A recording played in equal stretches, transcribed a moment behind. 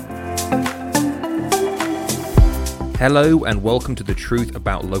Hello and welcome to the Truth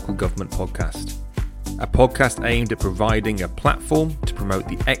About Local Government podcast, a podcast aimed at providing a platform to promote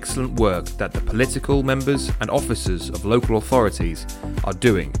the excellent work that the political members and officers of local authorities are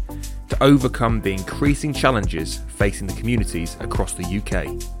doing to overcome the increasing challenges facing the communities across the UK.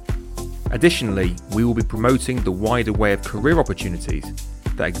 Additionally, we will be promoting the wider way of career opportunities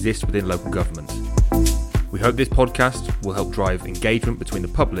that exist within local government. We hope this podcast will help drive engagement between the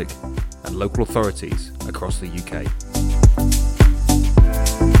public and local authorities across the UK.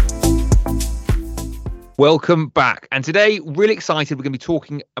 Welcome back. And today, really excited, we're going to be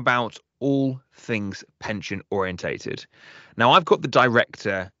talking about all things pension orientated. Now, I've got the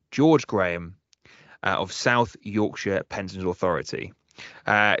director, George Graham, of South Yorkshire Pensions Authority.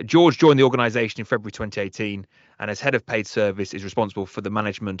 George joined the organisation in February 2018 and as head of paid service is responsible for the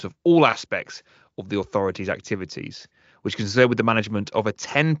management of all aspects of the authority's activities, which is concerned with the management of a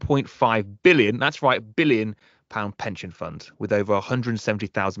 10.5 billion, that's right, £1 pension fund with over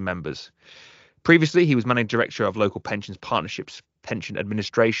 170,000 members. Previously, he was managing director of local pensions partnerships pension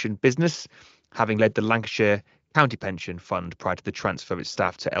administration business, having led the Lancashire County Pension Fund prior to the transfer of its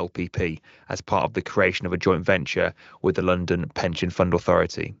staff to LPP as part of the creation of a joint venture with the London Pension Fund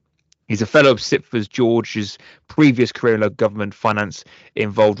Authority. He's a fellow of CIPFA George's previous career in local government finance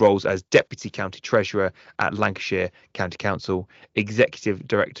involved roles as Deputy County Treasurer at Lancashire County Council, Executive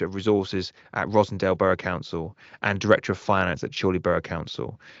Director of Resources at Rossendale Borough Council, and Director of Finance at Chorley Borough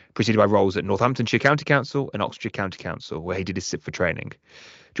Council, preceded by roles at Northamptonshire County Council and Oxfordshire County Council, where he did his CIPFA training.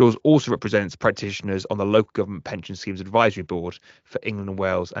 George also represents practitioners on the Local Government Pension Schemes Advisory Board for England and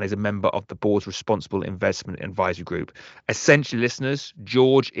Wales and is a member of the board's Responsible Investment Advisory Group. Essentially, listeners,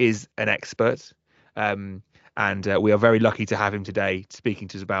 George is an expert and we are very lucky to have him today speaking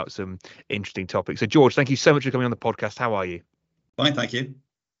to us about some interesting topics. So, George, thank you so much for coming on the podcast. How are you? Fine, thank you.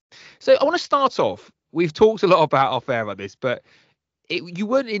 So I want to start off. We've talked a lot off air about this, but you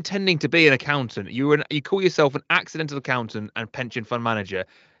weren't intending to be an accountant. You call yourself an accidental accountant and pension fund manager.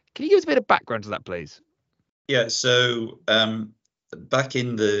 Can you give us a bit of background to that, please? Yeah, so back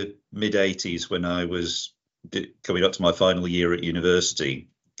in the mid-'80s, when I was coming up to my final year at university,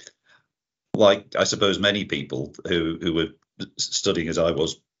 like I suppose many people who were studying as I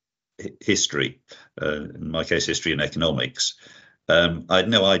was history, in my case history and economics, I had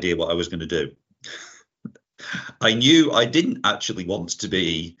no idea what I was going to do. I knew I didn't actually want to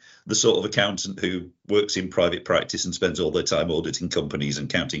be the sort of accountant who works in private practice and spends all their time auditing companies and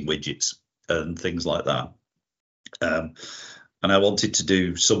counting widgets and things like that. And I wanted to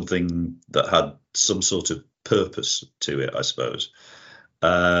do something that had some sort of purpose to it, I suppose.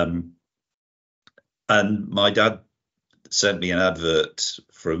 And my dad sent me an advert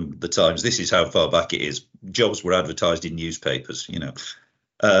from the Times. This is how far back it is. Jobs were advertised in newspapers, you know.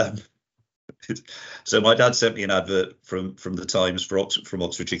 So my dad sent me an advert from the Times from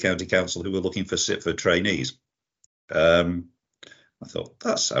Oxfordshire County Council who were looking for CIPFA trainees. I thought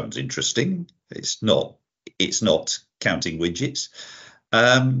that sounds interesting. It's not counting widgets.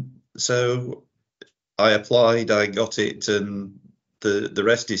 So I applied, I got it, and the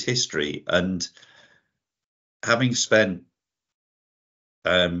rest is history. And having spent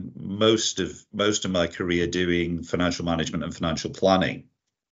most of my career doing financial management and financial planning,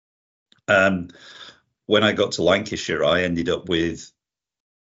 when I got to Lancashire, I ended up with,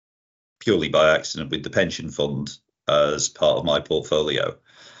 purely by accident, with the pension fund as part of my portfolio.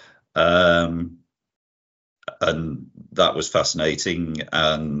 And that was fascinating,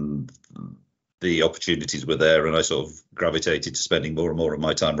 and the opportunities were there, and I sort of gravitated to spending more and more of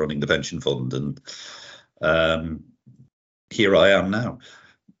my time running the pension fund. And here I am now.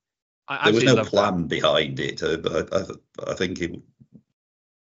 There was no plan behind it, but I think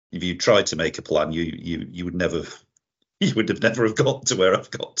if you tried to make a plan, you would have never have got to where I've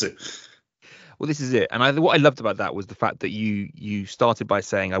got to. Well, this is it. And what I loved about that was the fact that you started by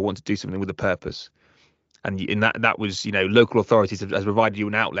saying, I want to do something with a purpose. And in that was, you know, local authorities has provided you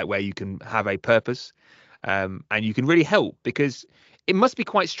an outlet where you can have a purpose and you can really help, because it must be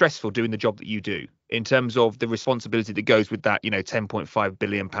quite stressful doing the job that you do in terms of the responsibility that goes with that, you know, £10.5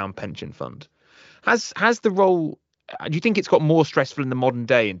 billion pension fund. Has the role, do you think it's got more stressful in the modern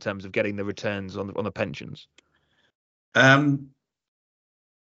day in terms of getting the returns on the pensions? No,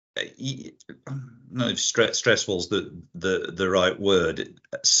 if stressful's the right word.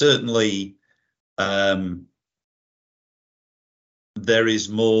 Certainly, there is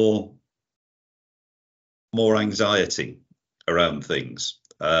more anxiety around things,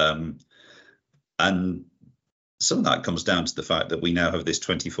 and some of that comes down to the fact that we now have this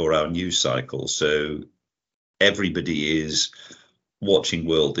 24-hour news cycle. So everybody is watching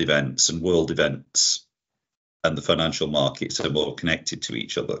world events, and world events and the financial markets are more connected to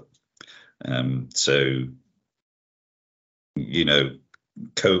each other. So,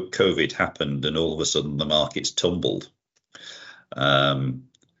 COVID happened and all of a sudden the markets tumbled. And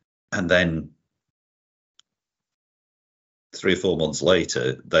then 3 or 4 months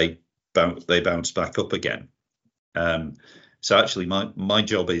later, they bounced back up again. So actually, my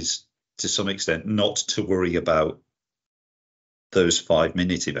job is, to some extent, not to worry about those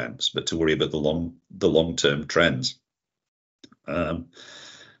 5-minute events, but to worry about the long-term trends. And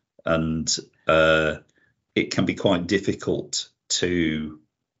it can be quite difficult to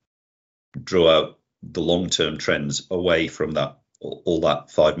draw out the long-term trends away from all that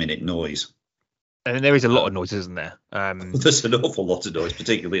 5-minute noise. And there is a lot of noise, isn't there? There's an awful lot of noise,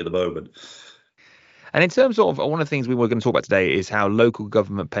 particularly at the moment. And in terms of one of the things we were going to talk about today is how local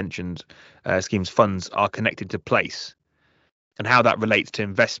government pensions schemes funds are connected to place and how that relates to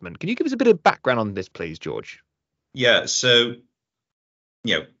investment. Can you give us a bit of background on this, please, George? Yeah. So,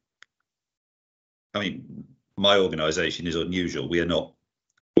 my organisation is unusual. We're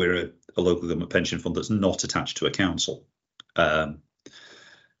a local government pension fund that's not attached to a council. But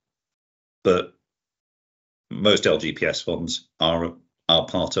most LGPS funds are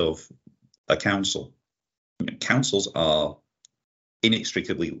part of a council. Councils are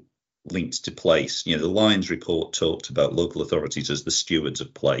inextricably linked to place. The Lyons report talked about local authorities as the stewards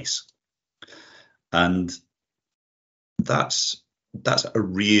of place, and that's a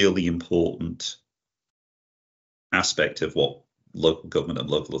really important aspect of what local government and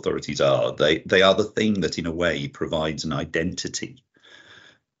local authorities are. They are the thing that, in a way, provides an identity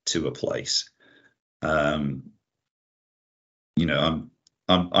to a place. I'm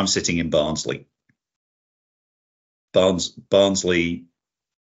sitting in Barnsley. Barnsley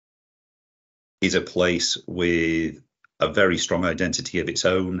is a place with a very strong identity of its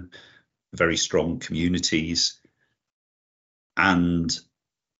own, very strong communities, and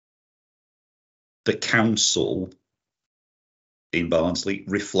the council in Barnsley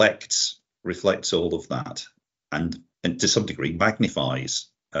reflects all of that, and to some degree magnifies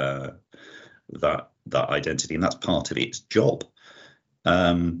that identity, and that's part of its job.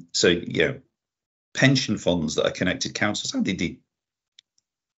 Pension funds that are connected to councils, and indeed,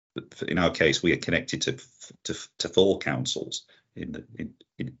 in our case, we are connected to 4 councils in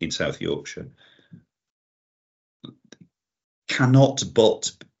South Yorkshire, cannot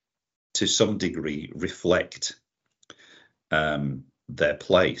but, to some degree, reflect their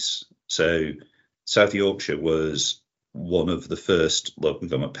place. So South Yorkshire was one of the first local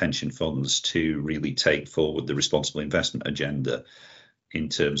government pension funds to really take forward the responsible investment agenda in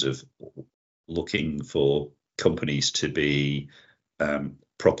terms of looking for companies to be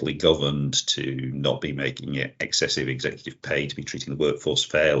properly governed, to not be making it excessive executive pay, to be treating the workforce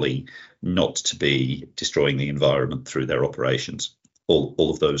fairly, not to be destroying the environment through their operations, all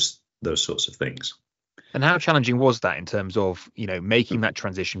of those sorts of things. And how challenging was that in terms of, making that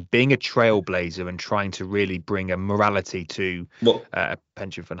transition, being a trailblazer and trying to really bring a morality to a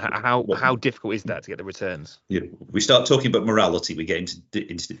pension fund? How difficult is that to get the returns? Yeah, we start talking about morality, we get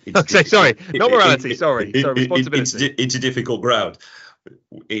into okay, sorry, not morality, sorry, responsibility. Into difficult ground.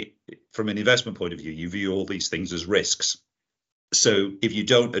 From an investment point of view, you view all these things as risks. So if you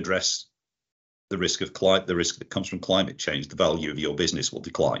don't address the risk that comes from climate change, the value of your business will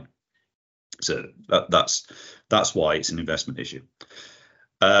decline. So that's why it's an investment issue.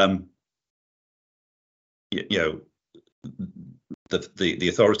 The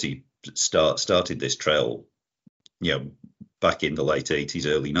authority started this trail, back in the late 80s,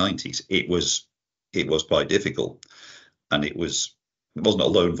 early 90s. It was quite difficult, and it wasn't a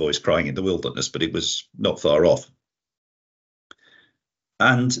lone voice crying in the wilderness, but it was not far off.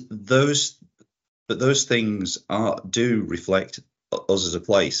 And those things do reflect us as a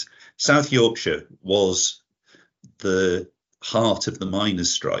place. South Yorkshire was the heart of the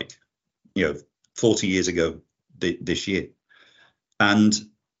miners' strike, 40 years ago this year. And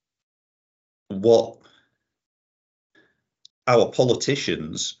what our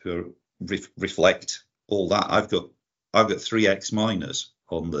politicians who reflect all that, I've got 3 ex-miners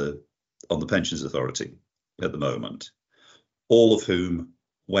on the Pensions Authority at the moment, all of whom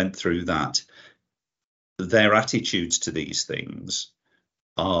went through that. Their attitudes to these things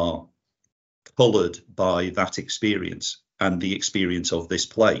are coloured by that experience and the experience of this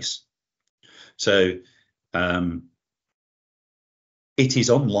place. So it is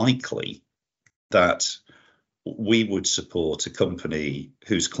unlikely that we would support a company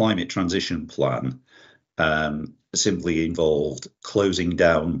whose climate transition plan simply involved closing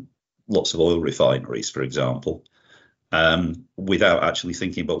down lots of oil refineries, for example, without actually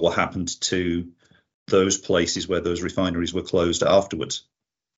thinking about what happened to those places where those refineries were closed afterwards.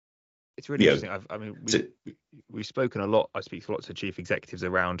 It's really interesting. We've spoken a lot. I speak to lots of chief executives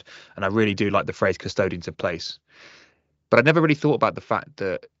around, and I really do like the phrase custodians of place. But I never really thought about the fact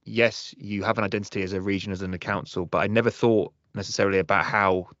that, yes, you have an identity as a region, as in the council, but I never thought necessarily about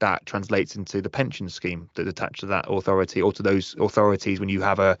how that translates into the pension scheme that's attached to that authority, or to those authorities when you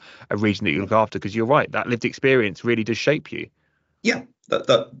have a region that you look after. Because you're right, that lived experience really does shape you. Yeah,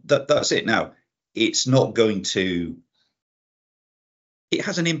 that's it. Now, it's not going to. It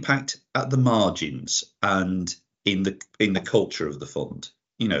has an impact at the margins and in the culture of the fund.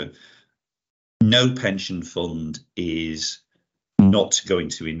 No pension fund is not going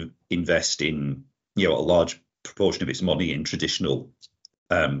to invest in a large proportion of its money in traditional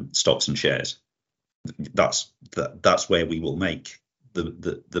stocks and shares. That's where we will make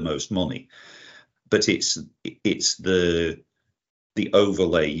the most money. But it's the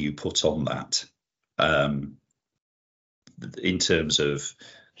overlay you put on that, in terms of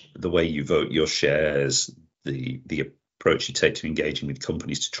the way you vote your shares, the approach you take to engaging with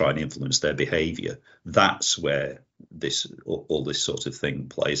companies to try and influence their behaviour. That's where all this sort of thing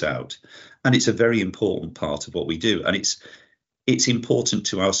plays out, and it's a very important part of what we do. And it's important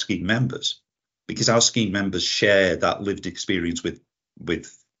to our scheme members, because our scheme members share that lived experience with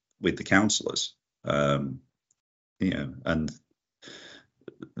the councillors, and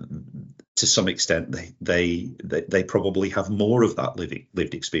to some extent they probably have more of that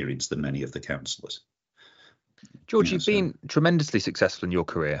lived experience than many of the councillors. George, you've been tremendously successful in your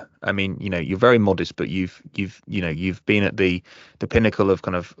career. I mean, you're very modest, but you've been at the pinnacle of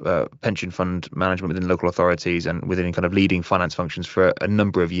kind of pension fund management within local authorities and within kind of leading finance functions for a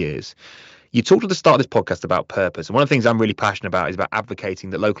number of years. You talked at the start of this podcast about purpose, and one of the things I'm really passionate about is about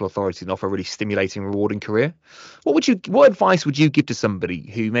advocating that local authorities can offer a really stimulating, rewarding career. What advice would you give to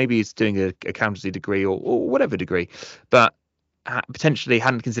somebody who maybe is doing a accountancy degree or whatever degree, but potentially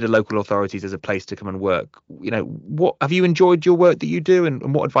hadn't considered local authorities as a place to come and work? What have you enjoyed your work that you do,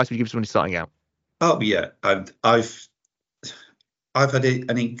 and what advice would you give someone starting out? Oh yeah, I've had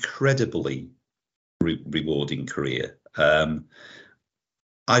an incredibly rewarding career.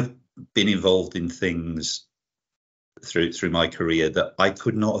 I've been involved in things through my career that I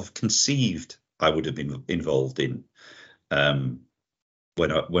could not have conceived I would have been involved in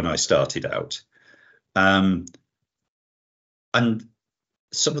when I started out. And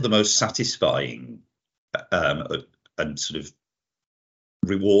some of the most satisfying and sort of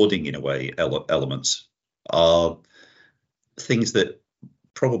rewarding, in a way, elements are things that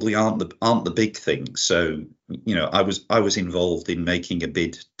probably aren't the big things. So, I was involved in making a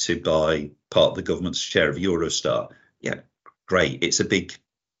bid to buy part of the government's share of Eurostar. Yeah, great. It's a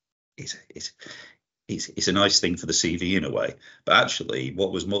nice thing for the CV in a way. But actually,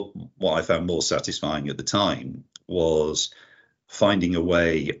 what I found more satisfying at the time was finding a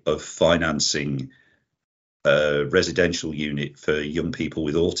way of financing a residential unit for young people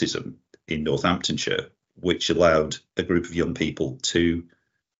with autism in Northamptonshire, which allowed a group of young people to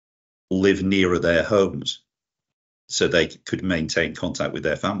live nearer their homes so they could maintain contact with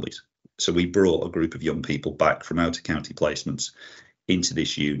their families. So we brought a group of young people back from out of county placements into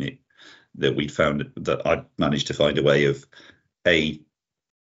this unit that we'd found, that I'd managed to find a way of A,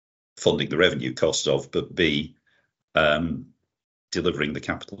 funding the revenue costs of, but B, delivering the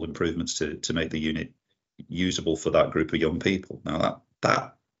capital improvements to make the unit usable for that group of young people. Now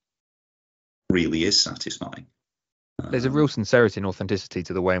that really is satisfying. There's a real sincerity and authenticity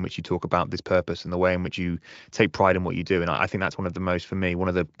to the way in which you talk about this purpose and the way in which you take pride in what you do. And I think that's one of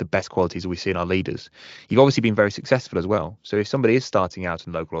the best qualities that we see in our leaders. You've obviously been very successful as well. So if somebody is starting out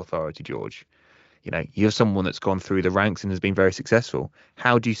in local authority, George, you're someone that's gone through the ranks and has been very successful.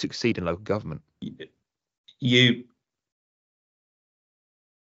 How do you succeed in local government?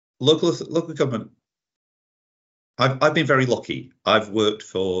 Local government, I've been very lucky. I've worked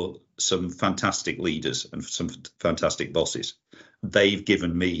for some fantastic leaders and some fantastic bosses. They've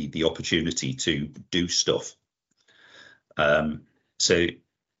given me the opportunity to do stuff. So,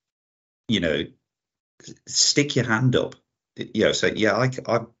 stick your hand up. Say, yeah,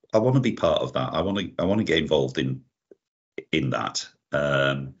 I want to be part of that. I want to get involved in that.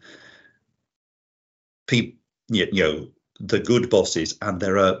 The good bosses, and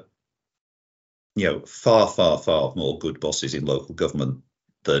there are far, far, far more good bosses in local government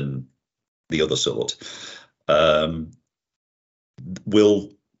than the other sort, will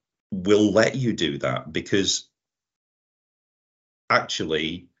let you do that, because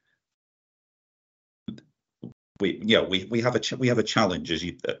actually we have a challenge, as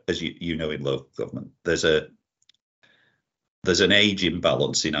you know, in local government. There's there's an age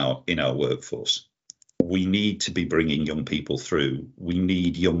imbalance in our workforce. We need to be bringing young people through. We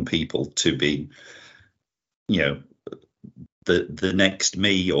need young people to be, the next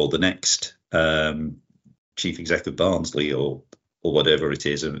me or the next Chief Executive Barnsley or whatever it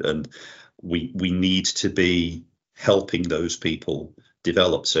is, and we need to be helping those people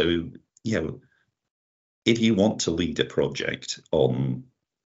develop. So, if you want to lead a project on,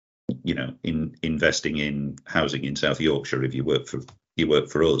 in investing in housing in South Yorkshire, if you work for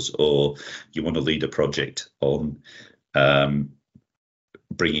us, or you want to lead a project on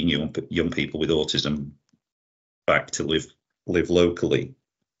bringing young people with autism back to live locally,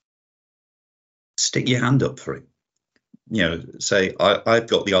 stick your hand up for it. Say I've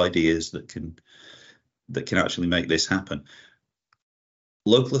got the ideas that can actually make this happen.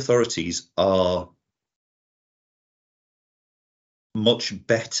 Local authorities are much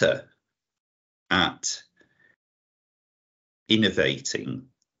better at innovating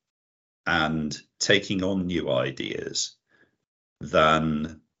and taking on new ideas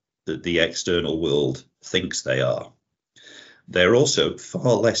than the external world thinks they are. They're also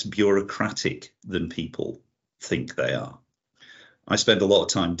far less bureaucratic than people think they are. I spend a lot of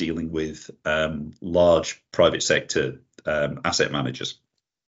time dealing with large private sector asset managers,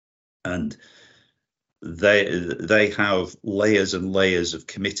 and they have layers and layers of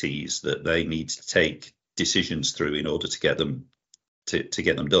committees that they need to take decisions through in order to get them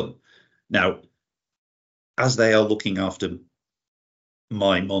done. Now, as they are looking after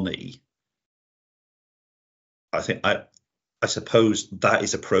my money, I suppose that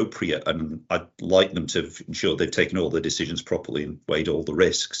is appropriate, and I'd like them to ensure they've taken all their decisions properly and weighed all the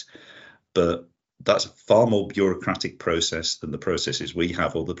risks. But that's a far more bureaucratic process than the processes we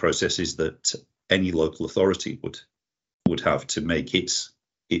have, or the processes that any local authority would have to make its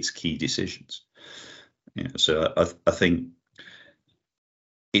key decisions. So I think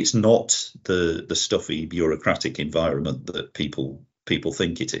it's not the stuffy bureaucratic environment that people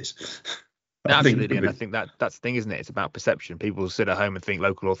think it is. Absolutely, and I think that's the thing, isn't it? It's about perception. People sit at home and think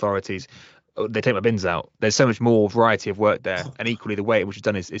local authorities, they take my bins out. There's so much more variety of work there, and equally the way in which it's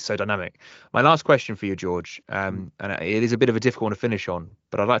done is so dynamic. My last question for you, George, and it is a bit of a difficult one to finish on,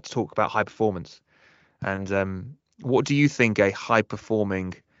 but I'd like to talk about high performance. And what do you think a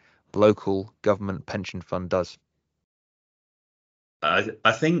high-performing local government pension fund does?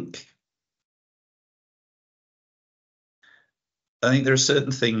 I think there are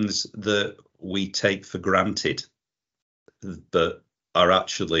certain things that we take for granted that are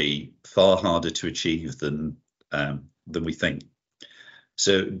actually far harder to achieve than we think.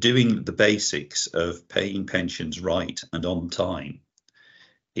 So doing the basics of paying pensions right and on time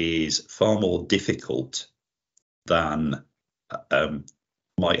is far more difficult than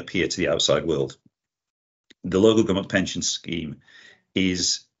might appear to the outside world. The local government pension scheme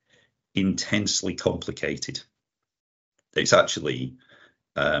is intensely complicated. It's actually,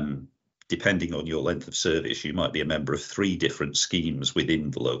 depending on your length of service, you might be a member of 3 different schemes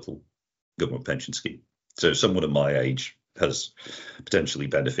within the local government pension scheme. So someone of my age has potentially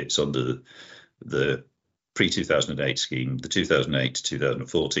benefits under the pre-2008 scheme, the 2008 to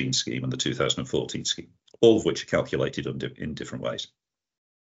 2014 scheme, and the 2014 scheme, all of which are calculated in different ways.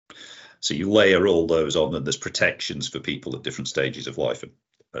 So you layer all those on, and there's protections for people at different stages of life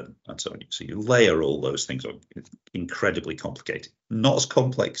and so on. So you layer all those things on. It's incredibly complicated. Not as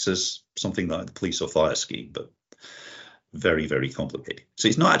complex as something like the police or fire scheme, but very, very complicated. So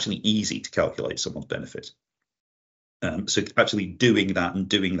it's not actually easy to calculate someone's benefit. So actually doing that and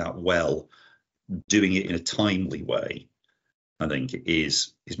doing that well, doing it in a timely way, I think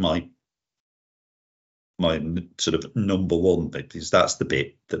is my sort of number one bit, because that's the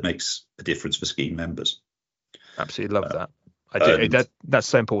bit that makes a difference for scheme members. Absolutely love that. I do. That's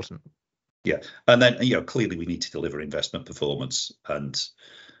so important. Yeah, and then clearly we need to deliver investment performance and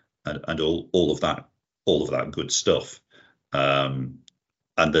all of that good stuff, and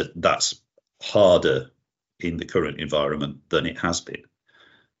that's harder in the current environment than it has been.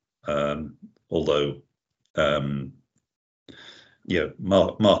 Although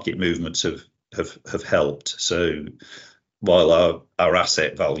market movements have helped. So while our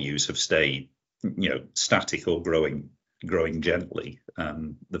asset values have stayed static or growing gently,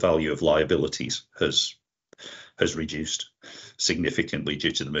 the value of liabilities has reduced significantly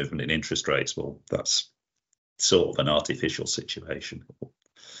due to the movement in interest rates. Well, that's sort of an artificial situation.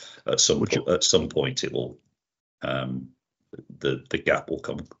 At some point, it will the gap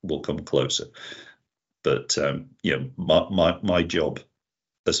will come closer. But my job,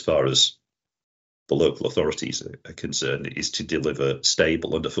 as far as the local authorities are concerned, is to deliver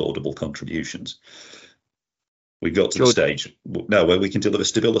stable and affordable contributions. We've got to the stage now where we can deliver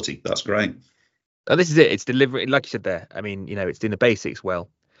stability. That's great. Oh, this is it. It's delivering, like you said there. I mean, it's doing the basics well,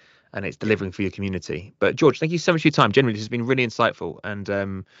 and it's delivering for your community. But George, thank you so much for your time. Generally, this has been really insightful,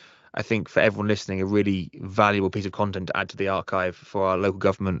 and I think for everyone listening, a really valuable piece of content to add to the archive for our local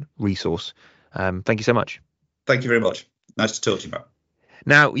government resource. Thank you so much. Thank you very much. Nice to talk to you, Matt.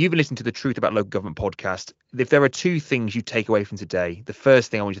 Now, you've been listening to the Truth About Local Government podcast. If there are two things you take away from today, the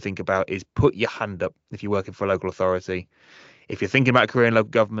first thing I want you to think about is put your hand up if you're working for a local authority. If you're thinking about a career in local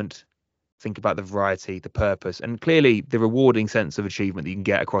government, think about the variety, the purpose, and clearly the rewarding sense of achievement that you can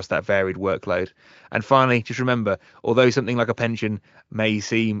get across that varied workload. And finally, just remember, although something like a pension may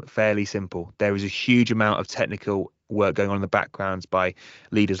seem fairly simple, there is a huge amount of technical work going on in the backgrounds by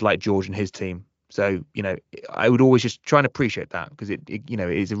leaders like George and his team. So, I would always just try and appreciate that, because it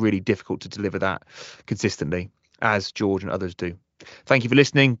is really difficult to deliver that consistently, as George and others do. Thank you for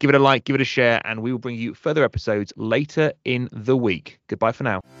listening. Give it a like, give it a share, and we will bring you further episodes later in the week. Goodbye for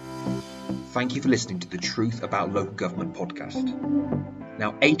now. Thank you for listening to the Truth About Local Government podcast.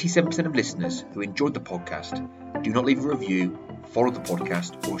 Now, 87% of listeners who enjoyed the podcast do not leave a review, follow the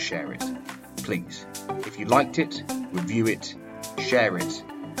podcast, or share it. Please, if you liked it, review it, share it,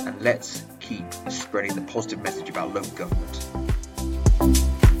 and let's keep spreading the positive message about local government.